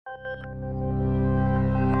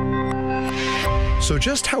So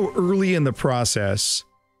just how early in the process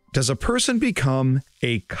does a person become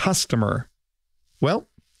a customer? Well,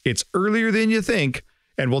 it's earlier than you think,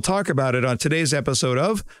 and we'll talk about it on today's episode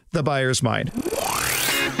of The Buyer's Mind.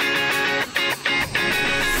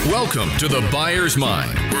 Welcome to The Buyer's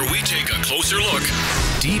Mind, where we take a closer look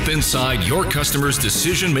deep inside your customer's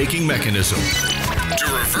decision-making mechanism to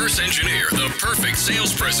reverse engineer the perfect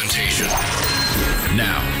sales presentation.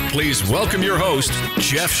 Now, please welcome your host,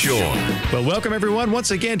 Jeff Shore. Well, welcome everyone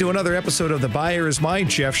once again to another episode of The Buyer's Mind.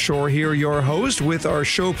 Jeff Shore here, your host, with our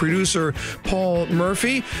show producer, Paul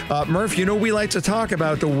Murphy. Murph, you know, we like to talk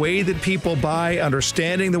about the way that people buy,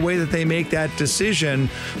 understanding the way that they make that decision,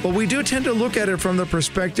 but we do tend to look at it from the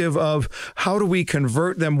perspective of how do we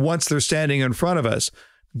convert them once they're standing in front of us.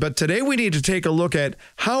 But today we need to take a look at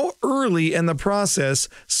how early in the process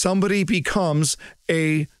somebody becomes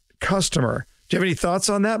a customer. Do you have any thoughts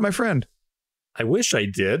on that, my friend? I wish I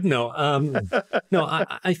did. No,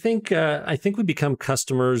 I think we become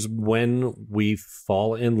customers when we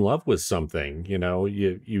fall in love with something. You know,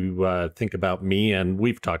 you think about me, and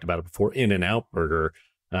we've talked about it before. In-N-Out Burger.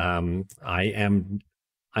 I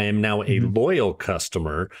am now a loyal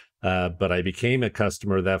customer, but I became a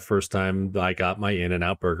customer that first time I got my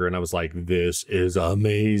In-N-Out Burger, and I was like, "This is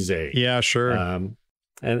amazing." Yeah, sure.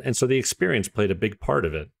 And so the experience played a big part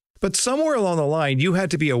of it. But somewhere along the line, you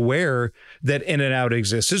had to be aware that In-N-Out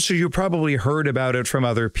existed. So you probably heard about it from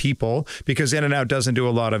other people because In-N-Out doesn't do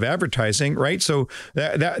a lot of advertising, right? So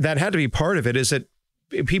that had to be part of it, is that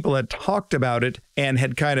people had talked about it and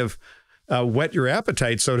had kind of whet your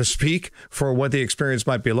appetite, so to speak, for what the experience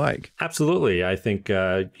might be like. Absolutely. I think,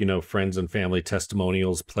 friends and family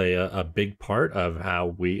testimonials play a big part of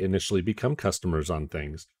how we initially become customers on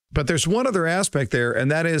things. But there's one other aspect there,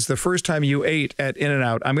 and that is the first time you ate at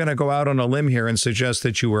In-N-Out. I'm going to go out on a limb here and suggest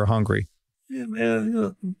that you were hungry. Yeah,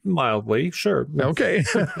 mildly, sure. Okay.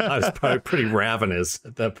 I was probably pretty ravenous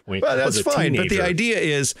at that point. Well, that's fine. But the idea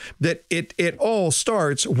is that it all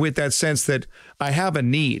starts with that sense that I have a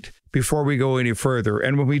need before we go any further.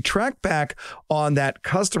 And when we track back on that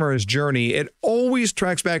customer's journey, it always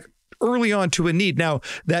tracks back early on to a need. Now,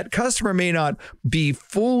 that customer may not be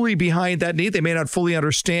fully behind that need. They may not fully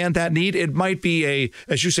understand that need. It might be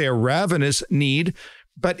as you say, a ravenous need.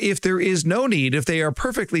 But if there is no need, if they are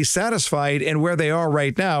perfectly satisfied in where they are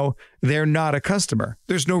right now, they're not a customer.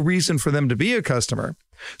 There's no reason for them to be a customer.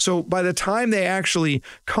 So by the time they actually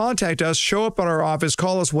contact us, show up at our office,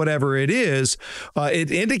 call us whatever it is,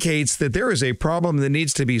 it indicates that there is a problem that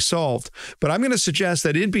needs to be solved. But I'm going to suggest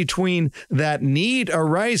that in between that need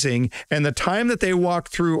arising and the time that they walk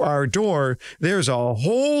through our door, there's a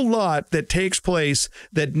whole lot that takes place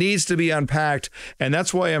that needs to be unpacked. And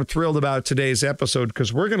that's why I'm thrilled about today's episode,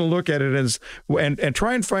 because we're going to look at it and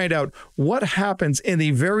try and find out what happens in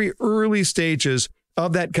the very early stages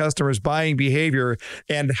of that customer's buying behavior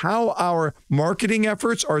and how our marketing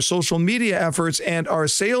efforts, our social media efforts, and our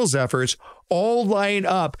sales efforts all line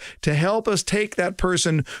up to help us take that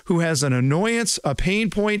person who has an annoyance, a pain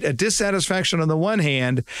point, a dissatisfaction on the one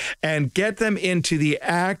hand, and get them into the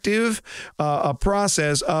active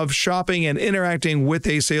process of shopping and interacting with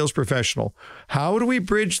a sales professional. How do we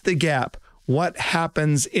bridge the gap? What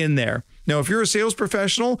happens in there? Now, if you're a sales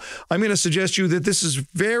professional, I'm going to suggest to you that this is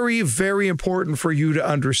very, very important for you to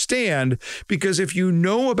understand, because if you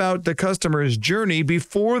know about the customer's journey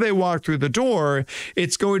before they walk through the door,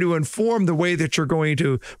 it's going to inform the way that you're going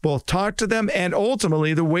to both talk to them and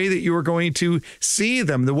ultimately the way that you are going to see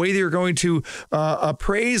them, the way that you're going to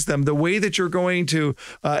appraise them, the way that you're going to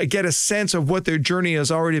get a sense of what their journey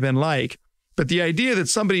has already been like. But the idea that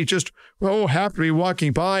somebody just, happened to be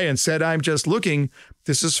walking by and said, I'm just looking,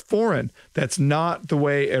 this is foreign. That's not the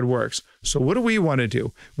way it works. So what do we want to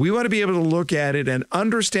do? We want to be able to look at it and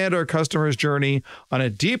understand our customer's journey on a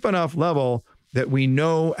deep enough level that we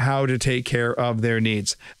know how to take care of their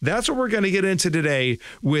needs. That's what we're going to get into today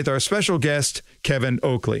with our special guest, Kevin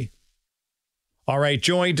Oakley. All right,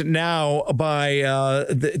 joined now by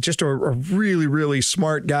just a really, really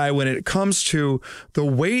smart guy when it comes to the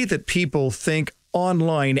way that people think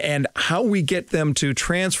online and how we get them to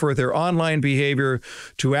transfer their online behavior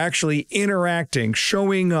to actually interacting,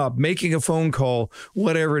 showing up, making a phone call,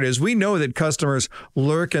 whatever it is. We know that customers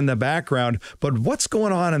lurk in the background, but what's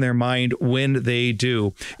going on in their mind when they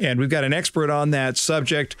do? And we've got an expert on that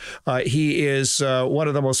subject. He is one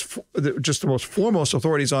of the most foremost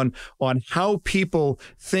authorities on how people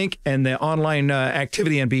think and the online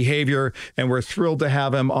activity and behavior. And we're thrilled to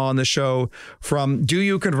have him on the show from Do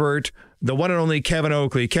You Convert? The one and only Kevin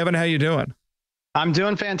Oakley. Kevin, how you doing? I'm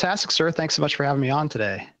doing fantastic, sir. Thanks so much for having me on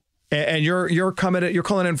today. And you're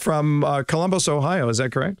calling in from Columbus, Ohio. Is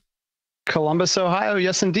that correct? Columbus, Ohio.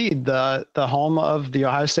 Yes, indeed. The home of the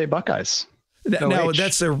Ohio State Buckeyes. Now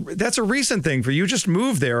that's a recent thing for you. Just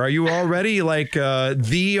moved there. Are you already like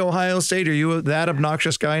the Ohio State? Are you that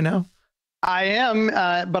obnoxious guy now? I am,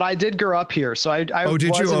 but I did grow up here. So I was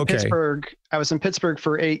in Pittsburgh. I was in Pittsburgh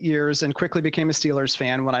for 8 years and quickly became a Steelers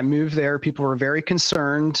fan. When I moved there, people were very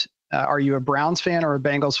concerned. Are you a Browns fan or a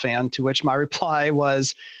Bengals fan? To which my reply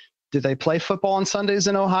was, did they play football on Sundays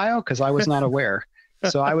in Ohio? Because I was not aware.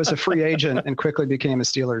 So I was a free agent and quickly became a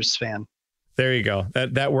Steelers fan. There you go.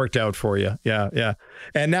 That worked out for you. Yeah.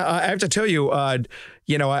 And now I have to tell you, I've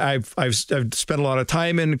spent a lot of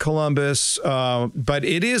time in Columbus, but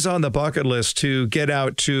it is on the bucket list to get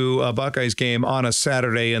out to a Buckeyes game on a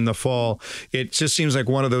Saturday in the fall. It just seems like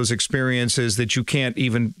one of those experiences that you can't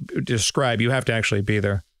even describe. You have to actually be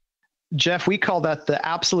there. Jeff, we call that the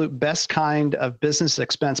absolute best kind of business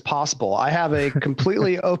expense possible. I have a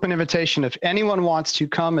completely open invitation. If anyone wants to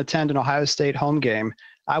come attend an Ohio State home game,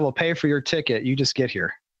 I will pay for your ticket. You just get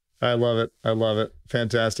here. I love it.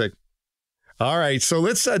 Fantastic. All right. So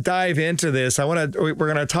let's dive into this. We're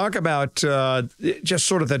going to talk about just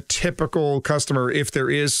sort of the typical customer, if there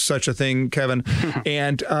is such a thing, Kevin.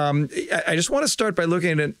 And I just want to start by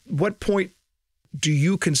looking at what point do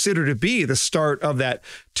you consider to be the start of that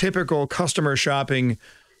typical customer shopping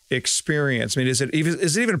experience? I mean, is it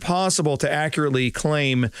even possible to accurately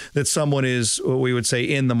claim that someone is what we would say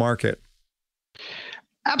in the market?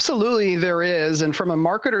 Absolutely, there is. And from a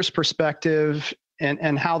marketer's perspective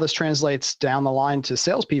and how this translates down the line to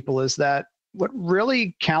salespeople is that what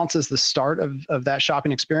really counts as the start of that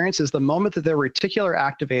shopping experience is the moment that their reticular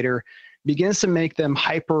activator begins to make them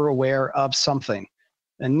hyper aware of something.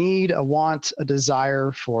 A need, a want, a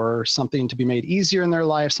desire for something to be made easier in their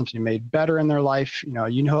life, something to be made better in their life.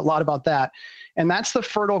 You know a lot about that. And that's the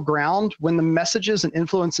fertile ground when the messages and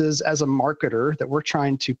influences as a marketer that we're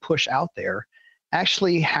trying to push out there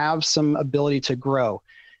actually have some ability to grow.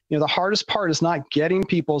 The hardest part is not getting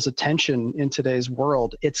people's attention in today's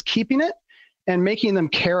world. It's keeping it and making them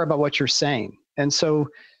care about what you're saying. And so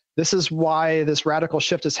this is why this radical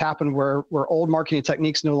shift has happened where old marketing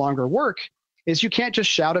techniques no longer work, is you can't just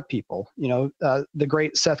shout at people. The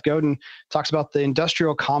great Seth Godin talks about the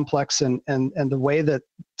industrial complex and the way that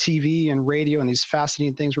TV and radio and these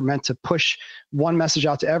fascinating things were meant to push one message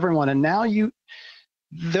out to everyone. And now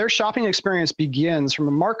their shopping experience begins from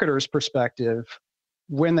a marketer's perspective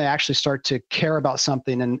when they actually start to care about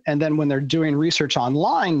something. And then when they're doing research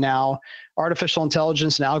online now, artificial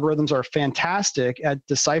intelligence and algorithms are fantastic at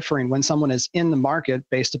deciphering when someone is in the market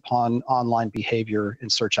based upon online behavior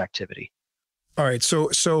and search activity. All right. So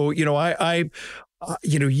we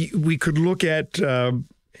could look at, the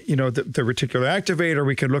reticular activator.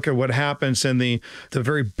 We could look at what happens in the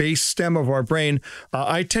very base stem of our brain.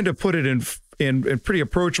 I tend to put it in pretty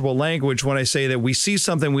approachable language when I say that we see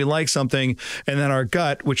something, we like something, and then our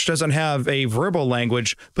gut, which doesn't have a verbal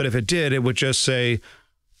language, but if it did, it would just say,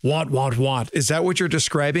 want. Is that what you're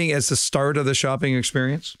describing as the start of the shopping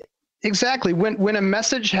experience? Exactly. When a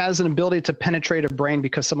message has an ability to penetrate a brain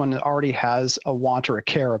because someone already has a want or a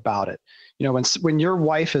care about it. When your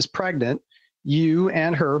wife is pregnant, you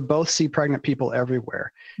and her both see pregnant people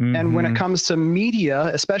everywhere. Mm-hmm. And when it comes to media,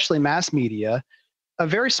 especially mass media, a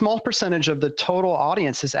very small percentage of the total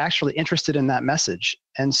audience is actually interested in that message.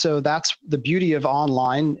 And so that's the beauty of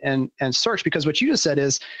online and search, because what you just said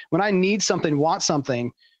is when I need something, want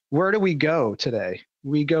something, where do we go today?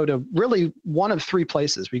 We go to really one of three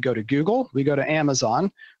places. We go to Google, we go to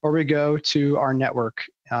Amazon, or we go to our network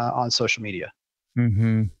on social media.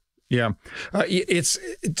 Mm-hmm. Yeah.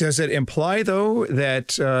 Does it imply, though,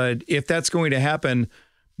 that if that's going to happen,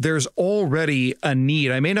 there's already a need?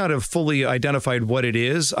 I may not have fully identified what it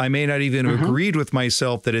is. I may not even have agreed with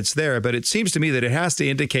myself that it's there, but it seems to me that it has to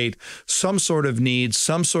indicate some sort of need,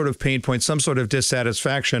 some sort of pain point, some sort of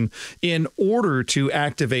dissatisfaction in order to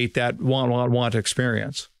activate that want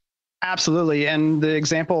experience. Absolutely. And the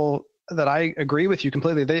example that I agree with you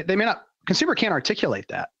completely, they may not, consumer can't articulate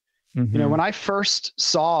that. Mm-hmm. When I first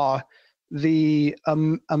saw the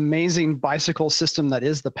amazing bicycle system that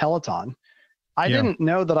is the Peloton, I didn't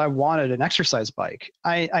know that I wanted an exercise bike.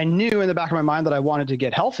 I knew in the back of my mind that I wanted to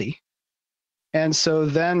get healthy. And so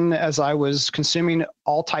then as I was consuming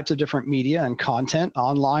all types of different media and content,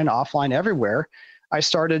 online, offline, everywhere, I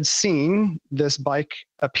started seeing this bike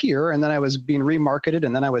appear, and then I was being remarketed,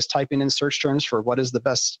 and then I was typing in search terms for what is the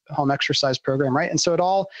best home exercise program, right? And so it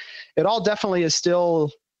all definitely is still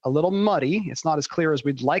a little muddy. It's not as clear as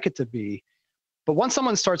we'd like it to be. But once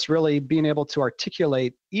someone starts really being able to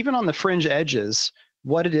articulate, even on the fringe edges,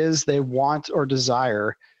 what it is they want or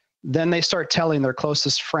desire, then they start telling their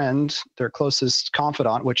closest friend, their closest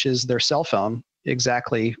confidant, which is their cell phone,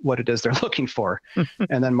 exactly what it is they're looking for.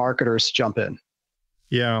 And then marketers jump in.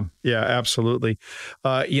 Yeah, absolutely.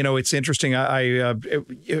 It's interesting. You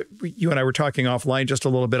and I were talking offline just a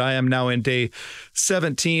little bit. I am now in day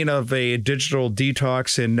 17 of a digital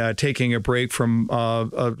detox and taking a break from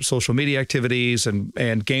social media activities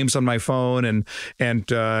and games on my phone and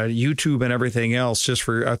YouTube and everything else, just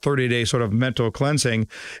for a 30-day sort of mental cleansing.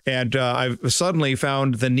 And I've suddenly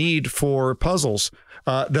found the need for puzzles.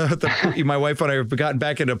 My wife and I have gotten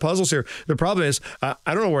back into puzzles here. The problem is, I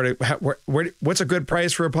don't know what's a good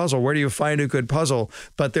price for a puzzle. Where do you find a good puzzle?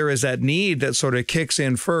 But there is that need that sort of kicks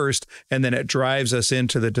in first, and then it drives us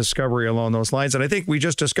into the discovery along those lines. And I think we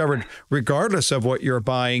just discovered, regardless of what you're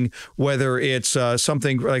buying, whether it's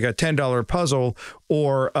something like a $10 puzzle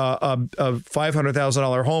or a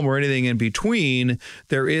 $500,000 home or anything in between,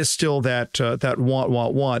 there is still that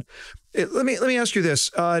want. Let me ask you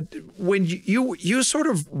this: when you sort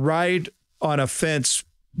of ride on a fence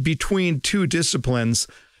between two disciplines,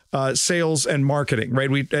 sales and marketing,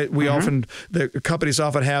 right? We often, the companies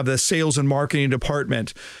often have the sales and marketing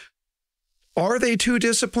department. Are they two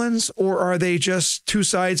disciplines, or are they just two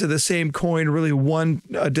sides of the same coin? Really, one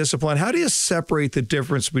discipline? How do you separate the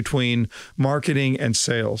difference between marketing and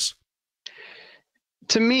sales?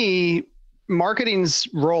 To me, marketing's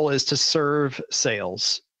role is to serve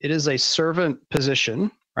sales. It is a servant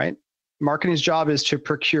position, right? Marketing's job is to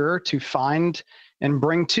procure, to find and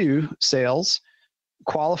bring to sales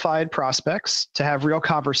qualified prospects to have real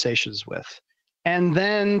conversations with, and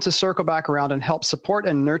then to circle back around and help support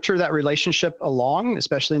and nurture that relationship along,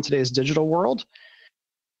 especially in today's digital world,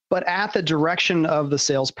 but at the direction of the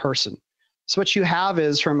salesperson. So what you have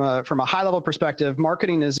is, from a high level perspective,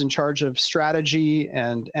 marketing is in charge of strategy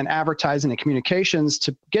and advertising and communications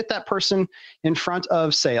to get that person in front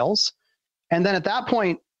of sales. And then at that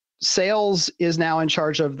point, sales is now in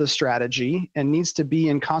charge of the strategy and needs to be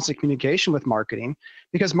in constant communication with marketing,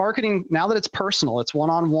 because marketing, now that it's personal, it's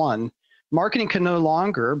one-on-one, marketing can no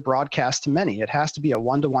longer broadcast to many. It has to be a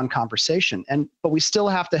one-to-one conversation. But we still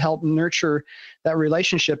have to help nurture that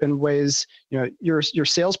relationship in ways, your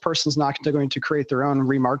salesperson's not going to create their own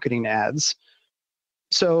remarketing ads.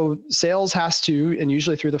 So sales has to, and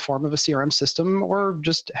usually through the form of a CRM system or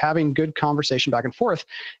just having good conversation back and forth,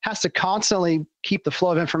 has to constantly keep the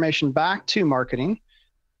flow of information back to marketing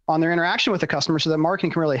on their interaction with the customer so that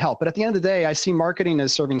marketing can really help. But at the end of the day, I see marketing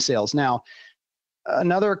as serving sales. Now,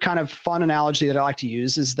 another kind of fun analogy that I like to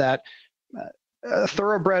use is that a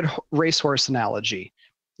thoroughbred racehorse analogy.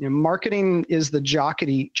 Marketing is the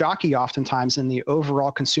jockey oftentimes in the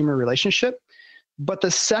overall consumer relationship. But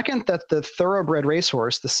the second that the thoroughbred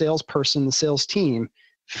racehorse, the salesperson, the sales team,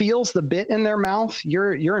 feels the bit in their mouth,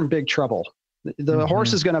 you're in big trouble. The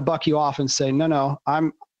horse is going to buck you off and say, no,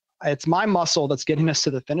 it's my muscle that's getting us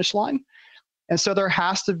to the finish line. And so there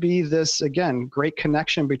has to be this, again, great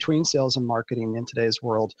connection between sales and marketing in today's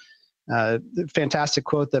world. The fantastic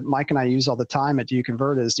quote that Mike and I use all the time at Do You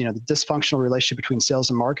Convert is, the dysfunctional relationship between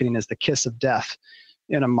sales and marketing is the kiss of death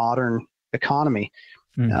in a modern economy.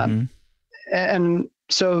 And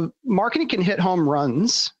so marketing can hit home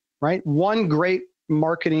runs, right? One great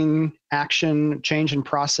marketing action, change in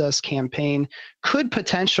process campaign could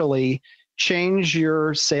potentially change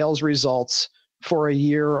your sales results for a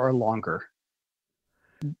year or longer.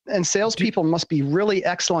 And salespeople must be really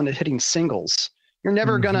excellent at hitting singles. You're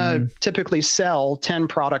never going to typically sell 10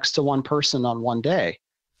 products to one person on one day.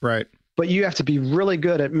 Right. But you have to be really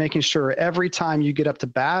good at making sure every time you get up to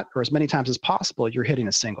bat, or as many times as possible, you're hitting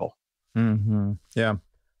a single. Yeah.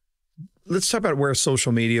 Let's talk about where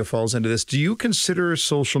social media falls into this. Do you consider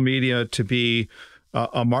social media to be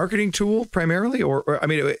a marketing tool primarily? Or I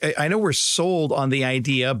mean, I know we're sold on the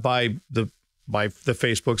idea by the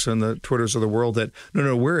Facebooks and the Twitters of the world that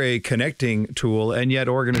no, we're a connecting tool, and yet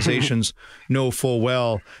organizations know full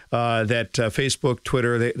well that Facebook,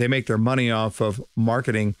 Twitter, they make their money off of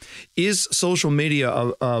marketing. Is social media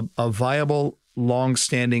a viable,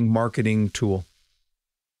 long-standing marketing tool?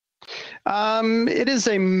 It is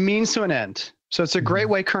a means to an end. So it's a great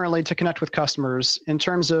way currently to connect with customers. In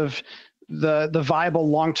terms of the viable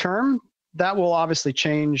long-term, that will obviously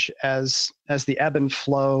change as the ebb and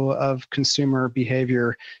flow of consumer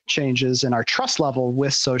behavior changes and our trust level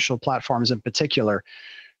with social platforms in particular.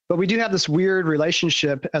 But we do have this weird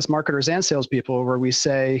relationship as marketers and salespeople where we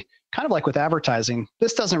say, kind of like with advertising,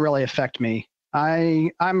 this doesn't really affect me.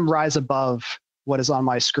 I'm rise above what is on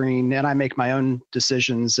my screen and I make my own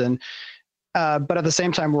decisions. But at the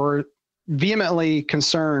same time, we're vehemently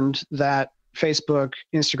concerned that Facebook,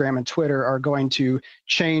 Instagram, and Twitter are going to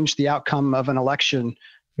change the outcome of an election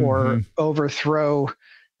or overthrow,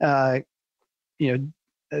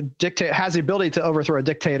 dictate, has the ability to overthrow a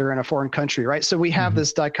dictator in a foreign country, right? So we have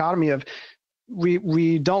this dichotomy of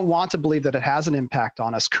we don't want to believe that it has an impact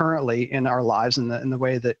on us currently in our lives in the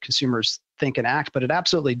way that consumers think and act, but it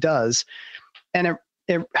absolutely does. And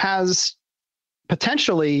it has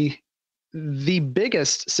potentially the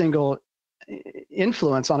biggest single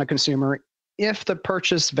influence on a consumer if the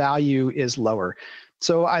purchase value is lower.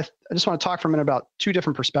 So I just want to talk for a minute about two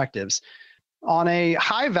different perspectives. On a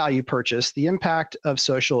high value purchase, the impact of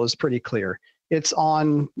social is pretty clear. It's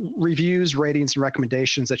on reviews, ratings, and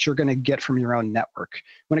recommendations that you're going to get from your own network.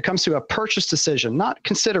 When it comes to a purchase decision, not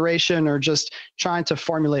consideration or just trying to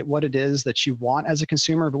formulate what it is that you want as a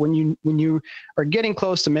consumer, but when you are getting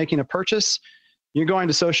close to making a purchase, you're going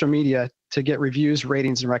to social media to get reviews,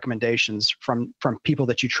 ratings, and recommendations from people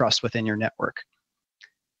that you trust within your network.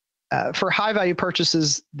 For high value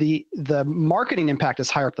purchases, the marketing impact is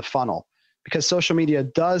higher up the funnel, because social media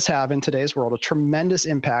does have, in today's world, a tremendous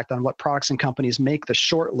impact on what products and companies make the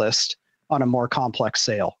short list on a more complex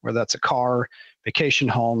sale, whether that's a car, vacation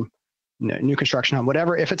home, new construction home,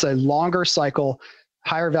 whatever. If it's a longer cycle,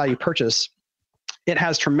 higher value purchase, it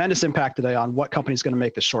has tremendous impact today on what company is going to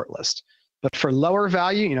make the short list. But for lower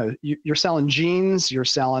value, you're selling jeans, you're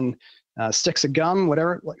selling sticks of gum,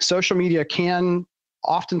 whatever. Like, social media can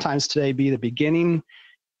oftentimes today be the beginning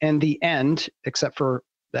and the end, except for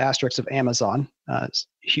the asterisks of Amazon,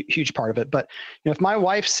 huge part of it. But if my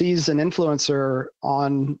wife sees an influencer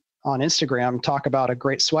on Instagram talk about a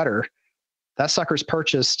great sweater, that sucker's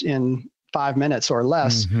purchased in 5 minutes or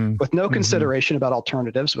less, with no consideration about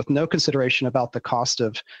alternatives, with no consideration about the cost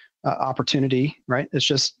of opportunity, right? It's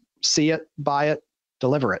just see it, buy it,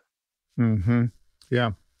 deliver it.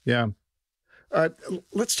 Yeah.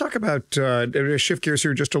 Let's talk about, shift gears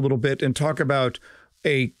here just a little bit and talk about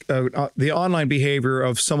the online behavior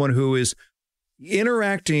of someone who is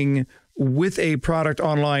interacting with a product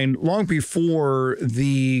online long before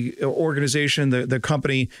the organization, the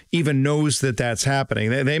company even knows that that's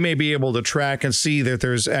happening. They may be able to track and see that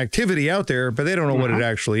there's activity out there, but they don't know what it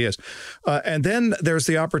actually is. And then there's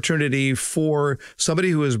the opportunity for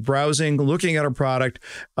somebody who is browsing, looking at a product,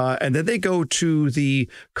 and then they go to the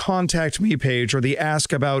contact me page or the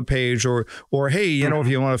ask about page or hey, if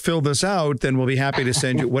you want to fill this out, then we'll be happy to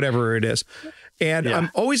send you whatever it is. And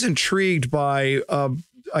I'm always intrigued by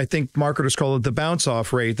I think marketers call it the bounce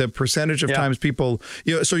off rate, the percentage of times people,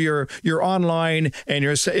 so you're online and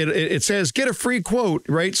it says get a free quote,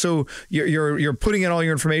 right? So you're putting in all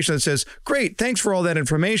your information that says, great, thanks for all that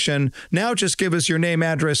information. Now just give us your name,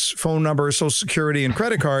 address, phone number, social security, and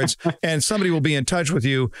credit cards, and somebody will be in touch with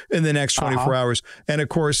you in the next 24 hours. And of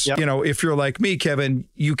course, if you're like me, Kevin,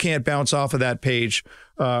 you can't bounce off of that page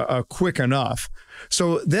quick enough.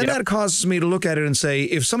 So then that causes me to look at it and say,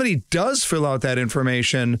 if somebody does fill out that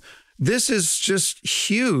information, this is just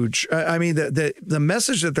huge. I mean, the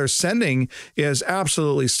message that they're sending is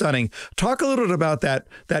absolutely stunning. Talk a little bit about that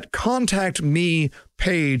contact me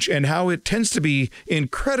page and how it tends to be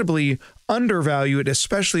incredibly undervalued,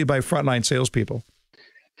 especially by frontline salespeople.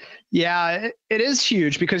 Yeah, it is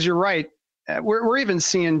huge, because you're right. We're even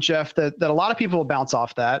seeing, Jeff, that a lot of people will bounce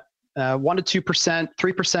off that. 1% to 2%,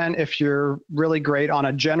 3% if you're really great on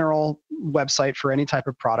a general website for any type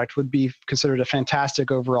of product would be considered a fantastic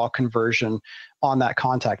overall conversion on that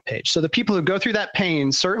contact page. So the people who go through that pain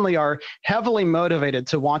certainly are heavily motivated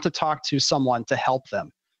to want to talk to someone to help them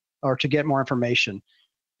or to get more information.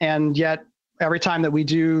 And yet every time that we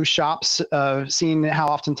do shops, seeing how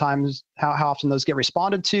often those get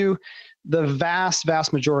responded to, the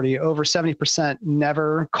vast majority, over 70%,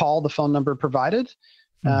 never call the phone number provided.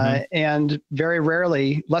 And very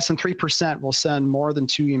rarely, less than 3% will send more than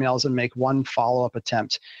 2 emails and make one follow-up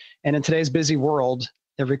attempt. And in today's busy world,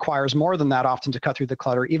 it requires more than that often to cut through the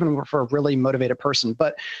clutter, even for a really motivated person.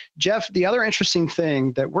 But Jeff, the other interesting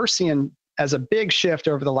thing that we're seeing as a big shift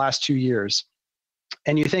over the last 2 years,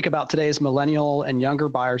 and you think about today's millennial and younger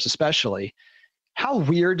buyers especially, how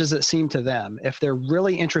weird does it seem to them, if they're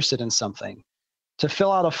really interested in something, to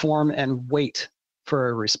fill out a form and wait for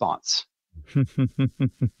a response?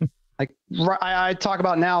 Like I talk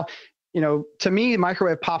about now, to me,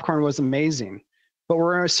 microwave popcorn was amazing, but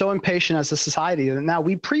we're so impatient as a society that now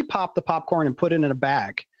we pre-pop the popcorn and put it in a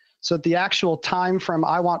bag. So the actual time from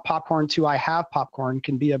I want popcorn to I have popcorn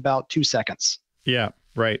can be about 2 seconds. Yeah,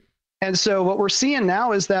 right. And so what we're seeing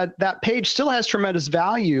now is that page still has tremendous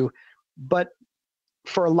value, but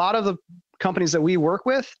for a lot of the companies that we work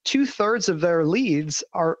with, 2/3 of their leads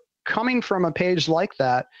are coming from a page like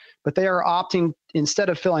that, but they are opting, instead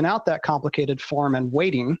of filling out that complicated form and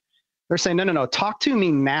waiting, they're saying, no, talk to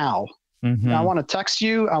me now. Mm-hmm. I want to text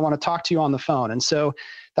you. I want to talk to you on the phone. And so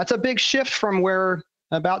that's a big shift from where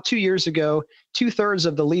about 2 years ago, 2/3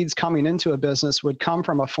 of the leads coming into a business would come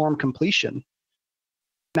from a form completion.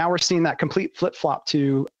 Now we're seeing that complete flip-flop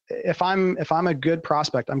to if I'm a good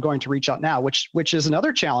prospect, I'm going to reach out now, which is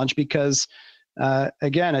another challenge because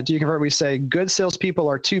again, at Do You Convert, we say good salespeople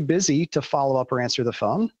are too busy to follow up or answer the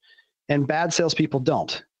phone, and bad salespeople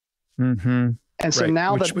don't. Mm-hmm. And so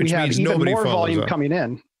now that we have even more volume coming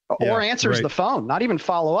in, or answers the phone, not even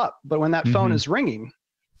follow up, but when that phone is ringing,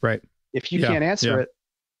 right? If you can't answer it,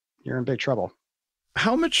 you're in big trouble.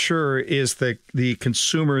 How mature is the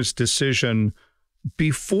consumer's decision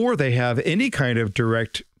before they have any kind of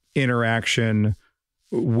direct interaction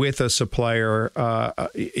with a supplier?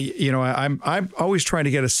 I'm always trying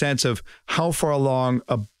to get a sense of how far along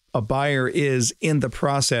a buyer is in the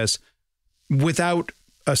process without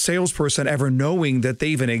a salesperson ever knowing that they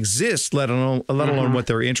even exist, let alone what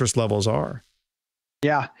their interest levels are.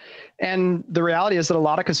 Yeah. And the reality is that a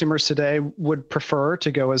lot of consumers today would prefer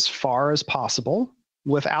to go as far as possible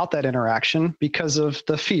without that interaction because of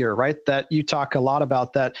the fear, right? That you talk a lot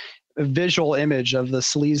about, that visual image of the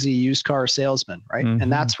sleazy used car salesman, right? Mm-hmm.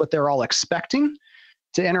 And that's what they're all expecting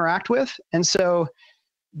to interact with. And so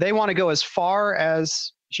they want to go as far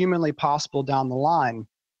as humanly possible down the line.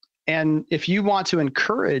 And if you want to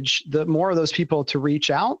encourage more of those people to reach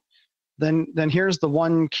out, then here's the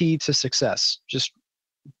one key to success. Just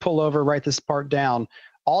pull over, write this part down.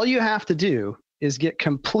 All you have to do is get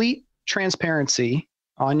complete transparency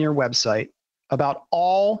on your website about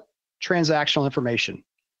all transactional information.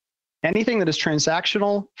 Anything that is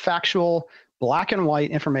transactional, factual, black and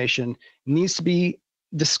white information needs to be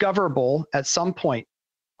discoverable at some point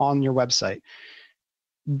on your website.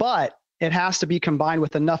 But it has to be combined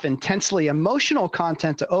with enough intensely emotional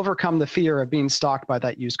content to overcome the fear of being stalked by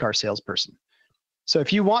that used car salesperson. So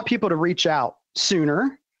if you want people to reach out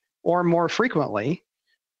sooner or more frequently,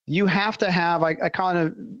 you have to have, I kind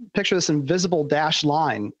of picture this invisible dashed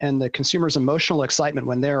line and the consumer's emotional excitement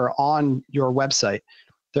when they're on your website.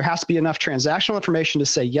 There has to be enough transactional information to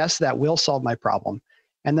say, yes, that will solve my problem.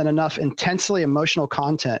 And then enough intensely emotional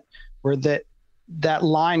content where that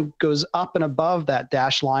line goes up and above that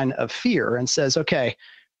dashed line of fear and says, okay,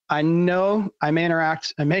 I know I may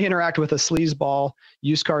interact with a sleazeball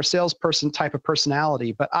used car salesperson type of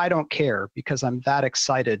personality, but I don't care because I'm that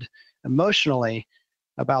excited emotionally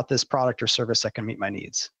about this product or service that can meet my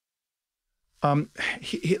needs. Let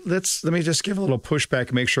me just give a little pushback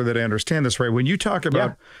and make sure that I understand this right. When you talk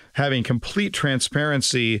about having complete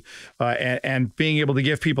transparency and being able to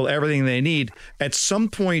give people everything they need, at some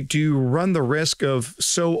point, do you run the risk of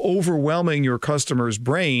so overwhelming your customer's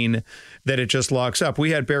brain that it just locks up?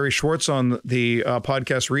 We had Barry Schwartz on the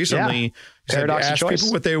podcast recently. Said, ask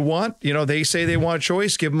people what they want. They say they want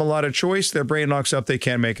choice. Give them a lot of choice. Their brain locks up. They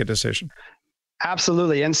can't make a decision.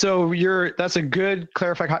 Absolutely. And so that's a good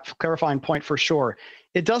clarifying point for sure.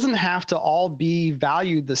 It doesn't have to all be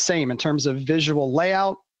valued the same in terms of visual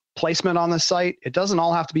layout, placement on the site. It doesn't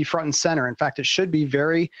all have to be front and center. In fact, it should be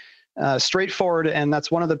very straightforward. And that's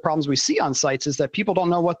one of the problems we see on sites is that people don't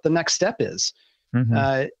know what the next step is.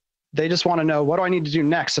 Mm-hmm. They just want to know, what do I need to do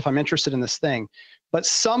next if I'm interested in this thing? But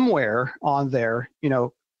somewhere on there,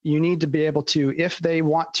 you need to be able to, if they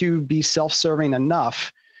want to be self-serving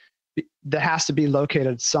enough, that has to be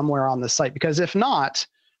located somewhere on the site. Because if not,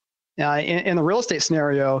 in the real estate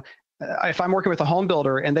scenario, if I'm working with a home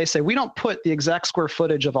builder and they say, we don't put the exact square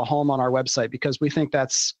footage of a home on our website because we think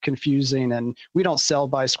that's confusing and we don't sell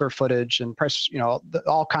by square footage and price,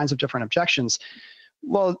 all kinds of different objections.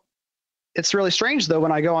 Well, it's really strange though,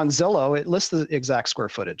 when I go on Zillow, it lists the exact square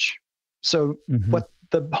footage. So what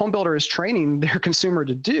the home builder is training their consumer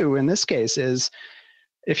to do in this case is,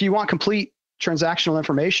 if you want complete transactional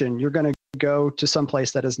information, you're going to go to some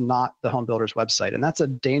place that is not the home builder's website. And that's a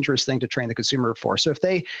dangerous thing to train the consumer for. So if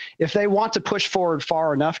they want to push forward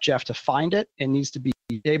far enough, Jeff, to find it, it needs to be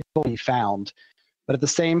able to be found. But at the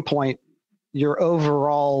same point, your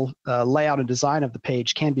overall layout and design of the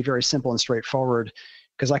page can be very simple and straightforward,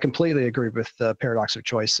 because I completely agree with the paradox of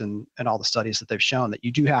choice and all the studies that they've shown that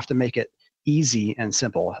you do have to make it easy and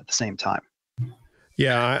simple at the same time.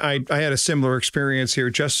 Yeah, I had a similar experience here.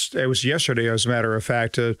 It was yesterday, as a matter of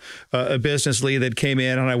fact, a business lead that came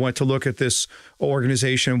in, and I went to look at this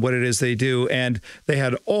organization, what it is they do, and they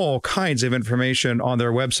had all kinds of information on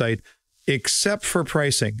their website except for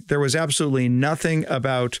pricing. There was absolutely nothing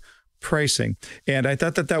about pricing. And I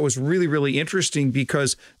thought that was really, really interesting,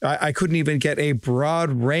 because I couldn't even get a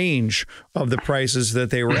broad range of the prices that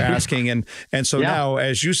they were asking. And so now,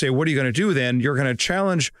 as you say, what are you going to do then? You're going to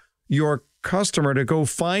challenge your customer to go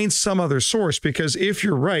find some other source, because if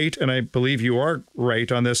you're right, and I believe you are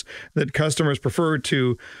right on this, that customers prefer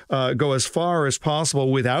to go as far as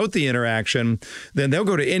possible without the interaction, then they'll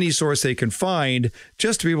go to any source they can find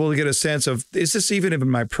just to be able to get a sense of, is this even in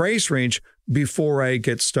my price range before I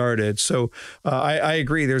get started? So I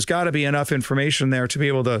agree. There's got to be enough information there to be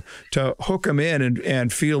able to hook them in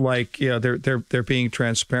and feel like they're being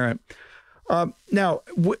transparent.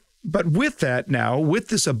 But with that now, with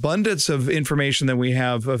this abundance of information that we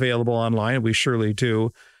have available online, and we surely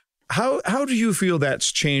do, how do you feel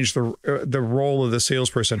that's changed the role of the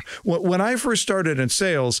salesperson? When I first started in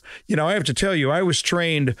sales, I have to tell you, I was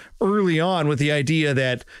trained early on with the idea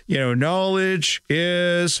that, knowledge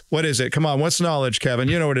is, what is it? Come on, what's knowledge, Kevin?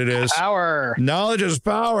 You know what it is. Power. Knowledge is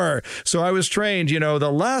power. So I was trained, the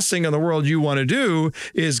last thing in the world you want to do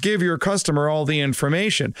is give your customer all the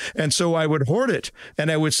information. And so I would hoard it. And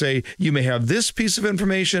I would say, you may have this piece of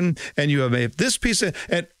information and you may have this piece of,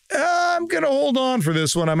 and I'm going to hold on for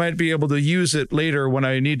this one. I might be able to use it later when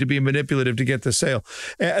I need to be manipulative to get the sale.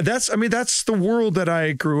 That's the world that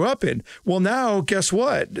I grew up in. Well, now, guess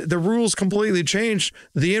what? The rules completely changed.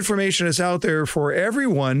 The information is out there for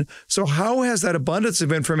everyone. So how has that abundance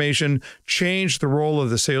of information changed the role of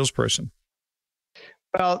the salesperson?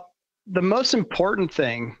 Well, the most important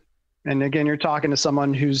thing, and again, you're talking to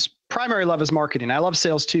someone whose primary love is marketing. I love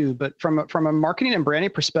sales too, but from a marketing and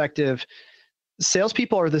branding perspective,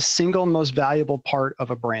 salespeople are the single most valuable part of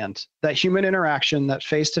a brand. That human interaction, that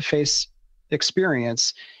face-to-face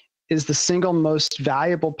experience is the single most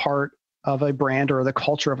valuable part of a brand or the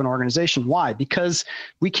culture of an organization. Why? Because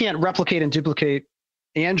we can't replicate and duplicate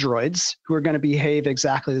androids who are going to behave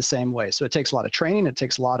exactly the same way. So it takes a lot of training, it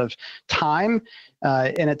takes a lot of time,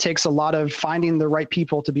 and it takes a lot of finding the right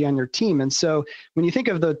people to be on your team. And so when you think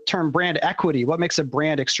of the term brand equity, what makes a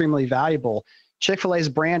brand extremely valuable? Chick-fil-A's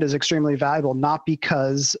brand is extremely valuable, not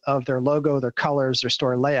because of their logo, their colors, their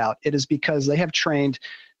store layout. It is because they have trained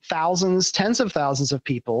thousands, tens of thousands of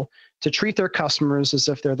people to treat their customers as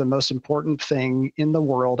if they're the most important thing in the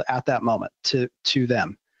world at that moment to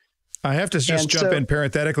them. I have to just jump in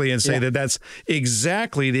parenthetically and say that that's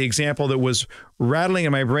exactly the example that was rattling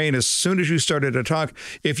in my brain as soon as you started to talk.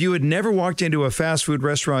 If you had never walked into a fast food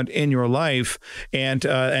restaurant in your life and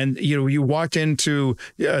you walked into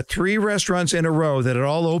 3 restaurants in a row that had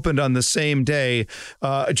all opened on the same day,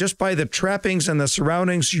 just by the trappings and the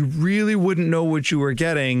surroundings, you really wouldn't know what you were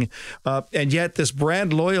getting. And yet this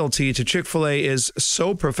brand loyalty to Chick-fil-A is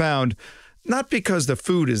so profound. Not because the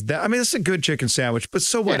food is that, it's a good chicken sandwich, but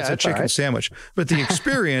so what? It's a chicken sandwich. But the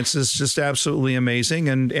experience is just absolutely amazing.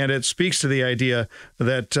 And it speaks to the idea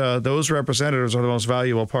that those representatives are the most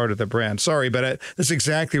valuable part of the brand. Sorry, but that's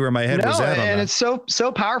exactly where my head was at on that. And it's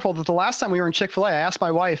so powerful that the last time we were in Chick-fil-A, I asked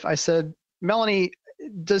my wife, I said, Melanie,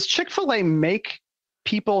 does Chick-fil-A make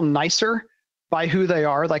people nicer by who they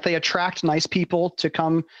are? Like they attract nice people to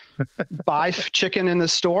come buy chicken in the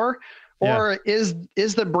store? Or is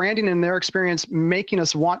the branding in their experience making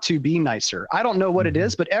us want to be nicer? I don't know what it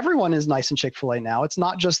is, but everyone is nice in Chick-fil-A now. It's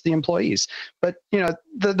not just the employees. But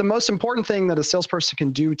the most important thing that a salesperson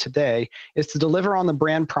can do today is to deliver on the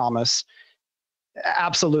brand promise.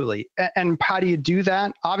 Absolutely. And how do you do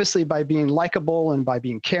that? Obviously by being likable and by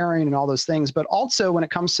being caring and all those things, but also when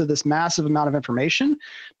it comes to this massive amount of information,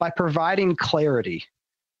 by providing clarity.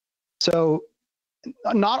 So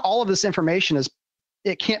not all of this information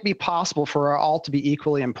it can't be possible for all to be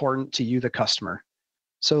equally important to you, the customer.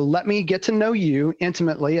 So let me get to know you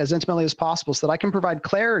intimately as possible so that I can provide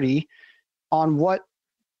clarity on what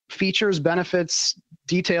features, benefits,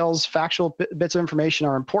 details, factual bits of information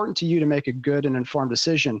are important to you to make a good and informed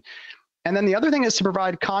decision. And then the other thing is to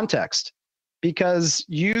provide context, because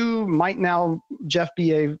you might now, Jeff,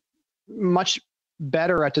 be a much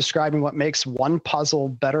better at describing what makes one puzzle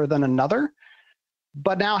better than another.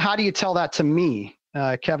 But now how do you tell that to me?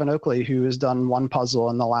 Kevin Oakley, who has done one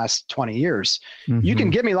puzzle in the last 20 years. Mm-hmm. You can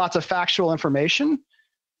give me lots of factual information,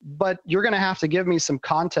 but you're going to have to give me some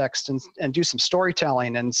context and do some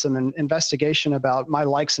storytelling and some investigation about my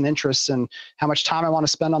likes and interests and how much time I want to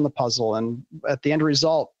spend on the puzzle. And at the end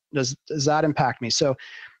result, does that impact me? So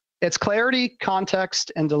it's clarity, context,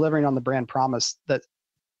 and delivering on the brand promise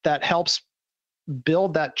that helps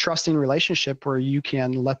build that trusting relationship where you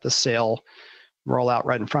can let the sale roll out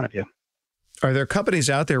right in front of you. Are there companies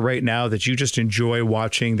out there right now that you just enjoy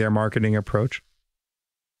watching their marketing approach?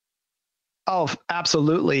 Oh,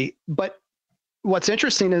 absolutely. But what's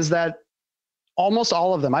interesting is that almost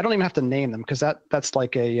all of them, I don't even have to name them because that's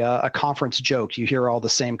like a conference joke. You hear all the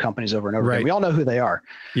same companies over and over again. We all know who they are.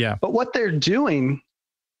 Yeah. But what they're doing,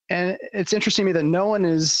 and it's interesting to me that no one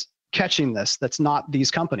is catching this, that's not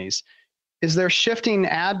these companies. is they're shifting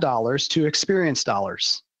ad dollars to experience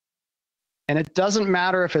dollars. And it doesn't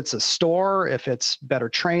matter if it's a store, if it's better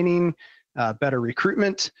training, better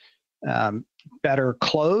recruitment, better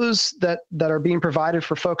clothes that are being provided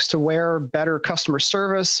for folks to wear, better customer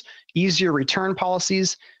service, easier return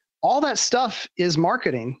policies. All that stuff is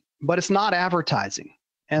marketing, but it's not advertising.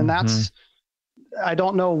 And that's, I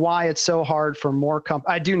don't know why it's so hard for more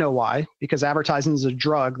I do know why, because advertising is a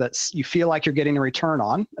drug that's you feel like you're getting a return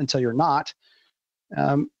on until you're not.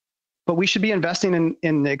 But we should be investing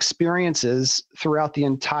in the experiences throughout the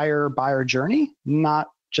entire buyer journey, not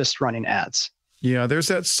just running ads. Yeah, there's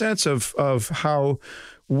that sense of how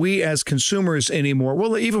we as consumers anymore.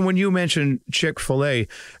 Well, even when you mentioned Chick-fil-A,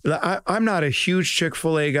 I'm not a huge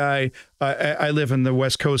Chick-fil-A guy. I live in the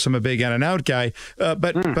West Coast. I'm a big In-N-Out guy,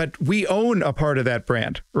 but we own a part of that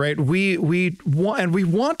brand, right? We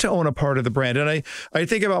want to own a part of the brand. And I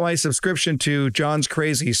think about my subscription to John's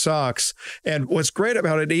Crazy Socks, and what's great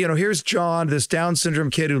about it, here's John, this Down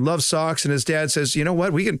syndrome kid who loves socks, and his dad says, you know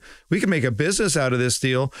what, we can make a business out of this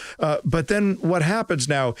deal. But then what happens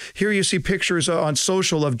now? Here you see pictures on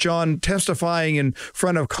social of John testifying in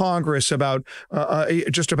front of Congress about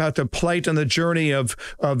just about the plight and the journey of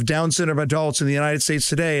Down syndrome adults in the United States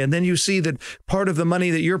today. And then you see that part of the money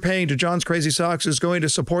that you're paying to John's Crazy Socks is going to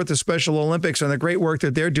support the Special Olympics and the great work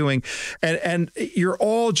that they're doing. And you're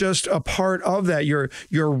all just a part of that. You're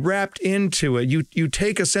wrapped into it. You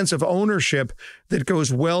take a sense of ownership that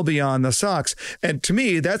goes well beyond the socks. And to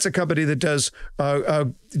me, that's a company that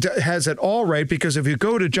has it all right, because if you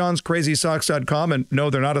go to johnscrazysocks.com, and no,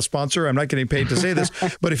 they're not a sponsor, I'm not getting paid to say this,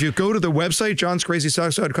 but if you go to the website,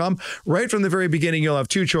 johnscrazysocks.com, right from the very beginning, you'll have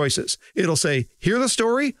two choices. It'll say, hear the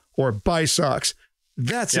story or buy socks.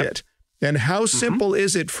 That's it. And how simple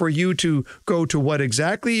is it for you to go to what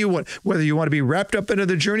exactly you want, whether you want to be wrapped up into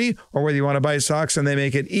the journey or whether you want to buy socks, and they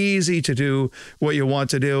make it easy to do what you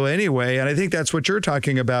want to do anyway. And I think that's what you're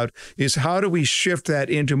talking about, is how do we shift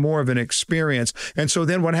that into more of an experience? And so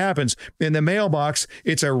then what happens in the mailbox,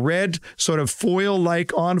 it's a red sort of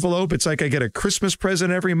foil-like envelope. It's like I get a Christmas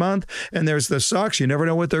present every month, and there's the socks. You never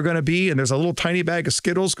know what they're going to be. And there's a little tiny bag of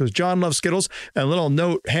Skittles because John loves Skittles, and a little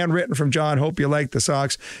note handwritten from John, hope you like the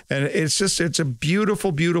socks. And it's a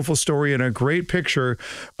beautiful, beautiful story and a great picture.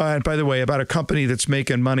 And by the way, about a company that's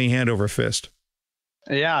making money hand over fist.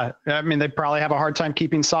 Yeah. I mean, they probably have a hard time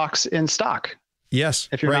keeping socks in stock. Yes.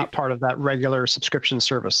 If you're not part of that regular subscription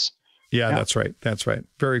service. Yeah, that's right. That's right.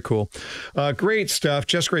 Very cool. Great stuff.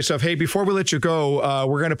 Just great stuff. Hey, before we let you go,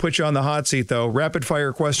 we're going to put you on the hot seat, though. Rapid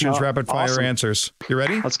fire questions, rapid fire answers. You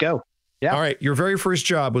ready? Let's go. Yeah. All right. Your very first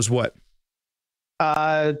job was what?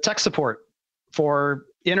 Tech support for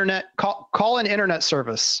internet call and internet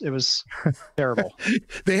service. It was terrible.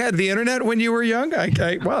 They had the internet when you were young.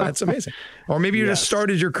 Wow, that's amazing. Or maybe you just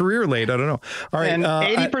started your career late. I don't know. All right. And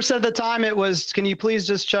 80% of the time it was, can you please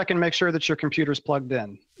just check and make sure that your computer's plugged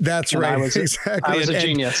in? That's right. Exactly. I was a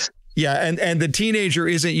genius. Yeah, and the teenager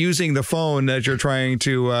isn't using the phone that you're trying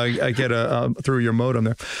to get through your modem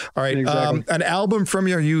there. All right. Exactly. An album from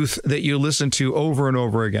your youth that you listen to over and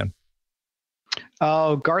over again.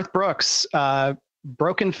 Oh, Garth Brooks.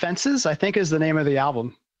 Broken Fences, I think, is the name of the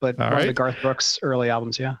album, but one of the Garth Brooks early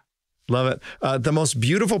albums. Yeah. Love it. The most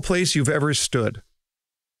beautiful place you've ever stood.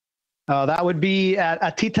 That would be at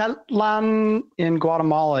Atitlan in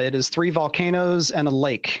Guatemala. It is 3 volcanoes and a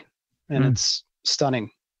lake, and it's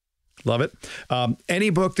stunning. Love it.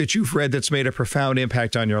 Any book that you've read that's made a profound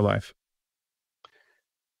impact on your life?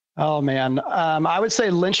 Oh, man. I would say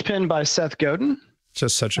Lynchpin by Seth Godin.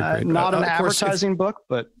 Just such a great not an advertising book,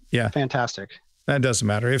 but fantastic. That doesn't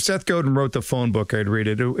matter. If Seth Godin wrote the phone book, I'd read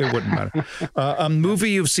it. It wouldn't matter. A movie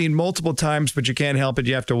you've seen multiple times, but you can't help it.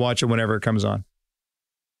 You have to watch it whenever it comes on.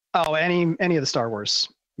 Oh, any of the Star Wars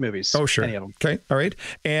movies. Oh, sure. Any of them. Okay. All right.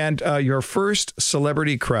 And your first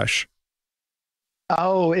celebrity crush?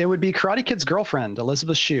 Oh, it would be Karate Kid's girlfriend,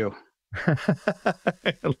 Elizabeth Shue.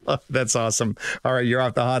 That's awesome. All right, you're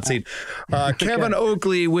off the hot seat. Kevin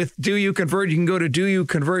Oakley with Do You Convert. You can go to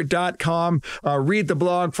doyouconvert.com, read the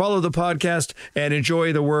blog, follow the podcast, and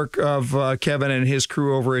enjoy the work of Kevin and his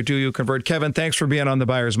crew over at Do You Convert. Kevin, thanks for being on the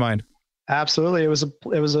Buyer's Mind. Absolutely. It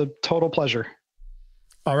was a total pleasure.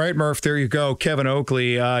 All right, Murph, there you go. Kevin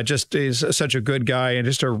Oakley just is such a good guy and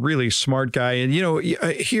just a really smart guy. And,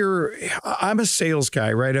 here, I'm a sales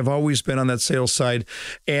guy, right? I've always been on that sales side.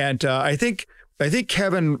 And I think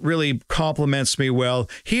Kevin really compliments me well.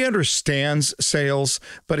 He understands sales,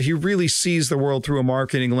 but he really sees the world through a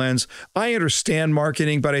marketing lens. I understand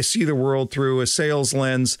marketing, but I see the world through a sales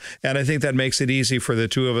lens. And I think that makes it easy for the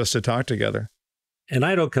two of us to talk together. And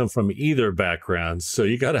I don't come from either background, so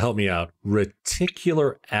you got to help me out.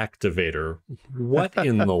 Reticular activator. What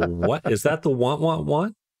in the what? Is that the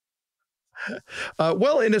want?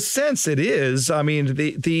 Well, in a sense, it is. I mean,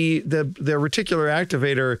 the reticular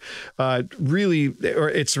activator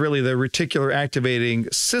it's really the reticular activating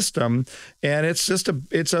system, and it's just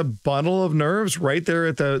a bundle of nerves right there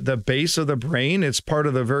at the base of the brain. It's part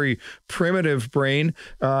of the very primitive brain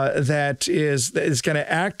that is going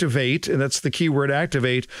to activate, and that's the key word,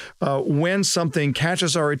 activate, when something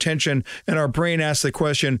catches our attention, and our brain asks the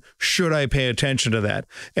question, should I pay attention to that?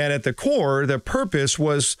 And at the core, the purpose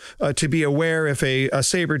was to be aware if a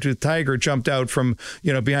saber-toothed tiger jumped out from,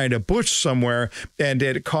 behind a bush somewhere, and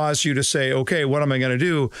it caused you to say, okay, what am I going to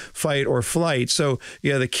do? Fight or flight. So,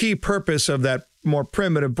 the key purpose of that more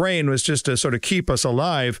primitive brain was just to sort of keep us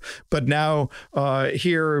alive. But now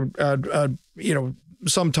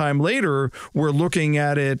sometime later, we're looking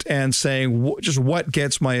at it and saying, just what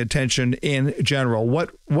gets my attention in general?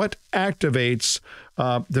 What activates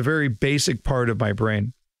the very basic part of my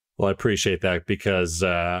brain? Well, I appreciate that because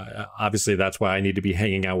obviously that's why I need to be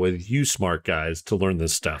hanging out with you smart guys to learn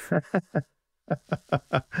this stuff.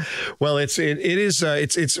 Well, it's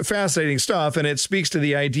fascinating stuff, and it speaks to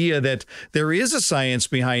the idea that there is a science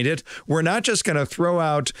behind it. We're not just going to throw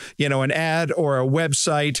out, an ad or a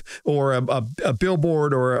website or a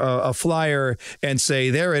billboard or a flyer and say,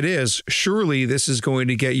 there it is. Surely this is going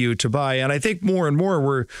to get you to buy. And I think more and more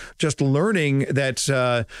we're just learning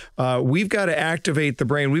that we've got to activate the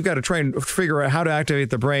brain. We've got to try and figure out how to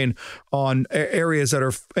activate the brain on areas that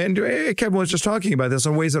are, and Kevin was just talking about this,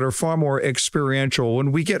 in ways that are far more experiential.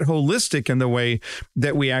 When we get holistic in the way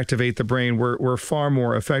that we activate the brain, we're far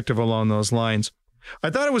more effective along those lines.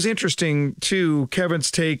 I thought it was interesting, too,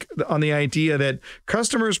 Kevin's take on the idea that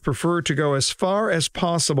customers prefer to go as far as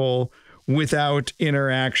possible without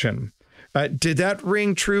interaction. Did that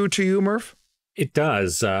ring true to you, Murph? It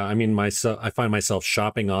does. I find myself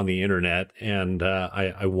shopping on the internet, and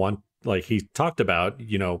I want, like he talked about,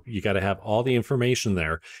 you got to have all the information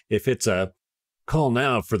there. If it's a call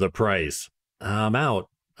now for the price, I'm out.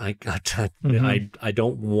 I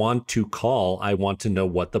don't want to call. I want to know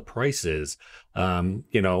what the price is, and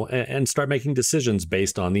start making decisions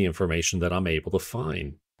based on the information that I'm able to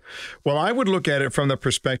find. Well, I would look at it from the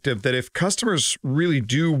perspective that if customers really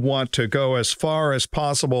do want to go as far as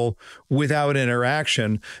possible without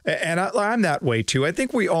interaction, and I'm that way too. I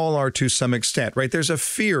think we all are to some extent, right? There's a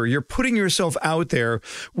fear. You're putting yourself out there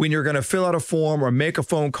when you're going to fill out a form or make a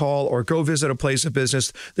phone call or go visit a place of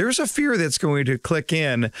business. There's a fear that's going to click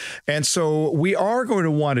in. And so we are going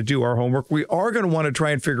to want to do our homework. We are going to want to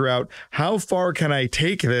try and figure out, how far can I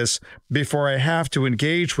take this before I have to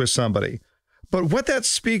engage with somebody? But what that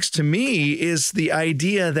speaks to me is the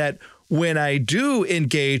idea that when I do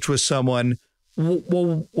engage with someone,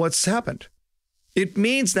 well, what's happened? It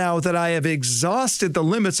means now that I have exhausted the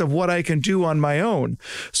limits of what I can do on my own.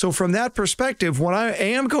 So from that perspective, when I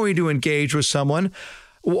am going to engage with someone,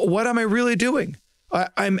 what am I really doing?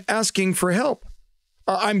 I'm asking for help.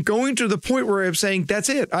 I'm going to the point where I'm saying, that's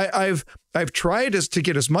it. I've tried to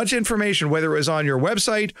get as much information, whether it was on your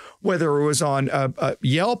website, whether it was on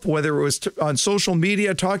Yelp, whether it was on social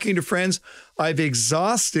media, talking to friends. I've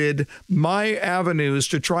exhausted my avenues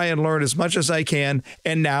to try and learn as much as I can.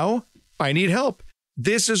 And now I need help.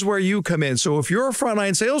 This is where you come in. So if you're a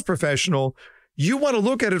frontline sales professional, you want to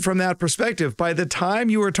look at it from that perspective. By the time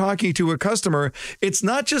you are talking to a customer, it's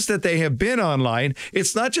not just that they have been online.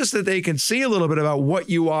 It's not just that they can see a little bit about what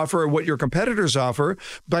you offer or what your competitors offer.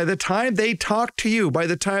 By the time they talk to you, by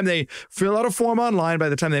the time they fill out a form online, by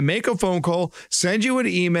the time they make a phone call, send you an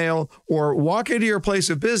email, or walk into your place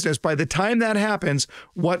of business, by the time that happens,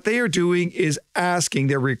 what they are doing is asking.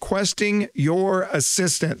 They're requesting your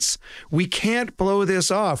assistance. We can't blow this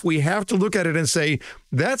off. We have to look at it and say,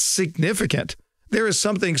 that's significant. There is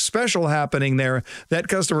something special happening there. That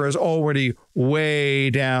customer is already way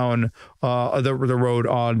down the road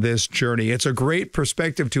on this journey. It's a great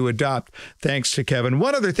perspective to adopt, thanks to Kevin.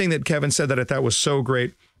 One other thing that Kevin said that I thought was so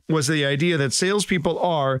great was the idea that salespeople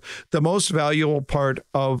are the most valuable part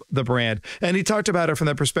of the brand. And he talked about it from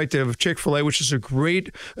the perspective of Chick-fil-A, which is a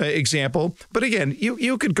great example. But again,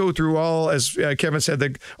 you could go through all, as Kevin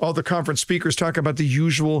said, all the conference speakers talk about the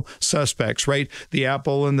usual suspects, right? The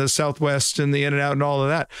Apple and the Southwest and the In-N-Out and all of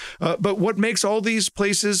that. But what makes all these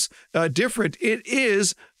places different, it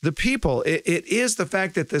is the people. It is the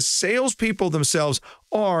fact that the salespeople themselves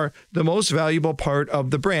are the most valuable part of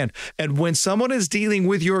the brand. And when someone is dealing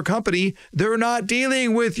with your company, they're not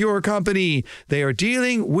dealing with your company. They are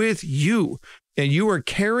dealing with you. and you are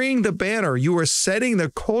carrying the banner. You are setting the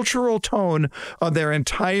cultural tone of their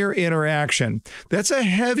entire interaction. That's a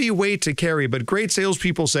heavy weight to carry, but great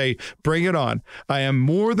salespeople say, bring it on. I am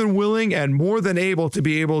more than willing and more than able to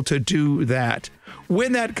be able to do that.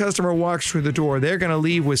 When that customer walks through the door, they're going to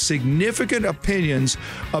leave with significant opinions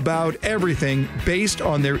about everything based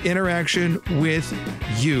on their interaction with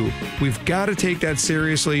you. We've got to take that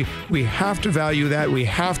seriously. We have to value that. We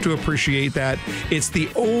have to appreciate that. It's the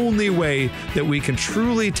only way that we can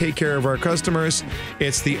truly take care of our customers.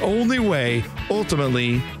 It's the only way,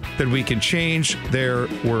 ultimately, that we can change their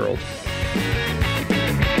world.